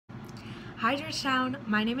Hi Georgetown,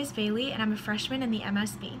 my name is Bailey and I'm a freshman in the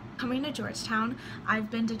MSB. Coming to Georgetown, I've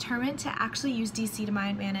been determined to actually use DC to my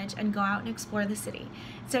advantage and go out and explore the city.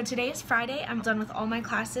 So today is Friday, I'm done with all my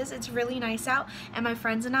classes, it's really nice out, and my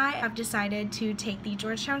friends and I have decided to take the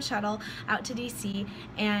Georgetown shuttle out to DC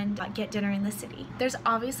and get dinner in the city. There's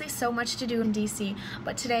obviously so much to do in DC,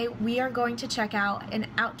 but today we are going to check out an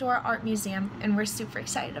outdoor art museum and we're super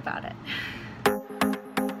excited about it.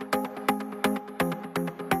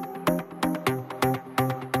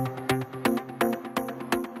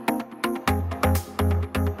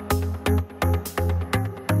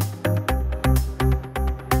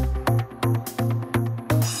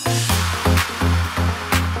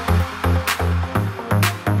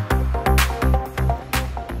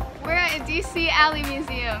 DC Alley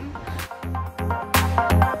Museum.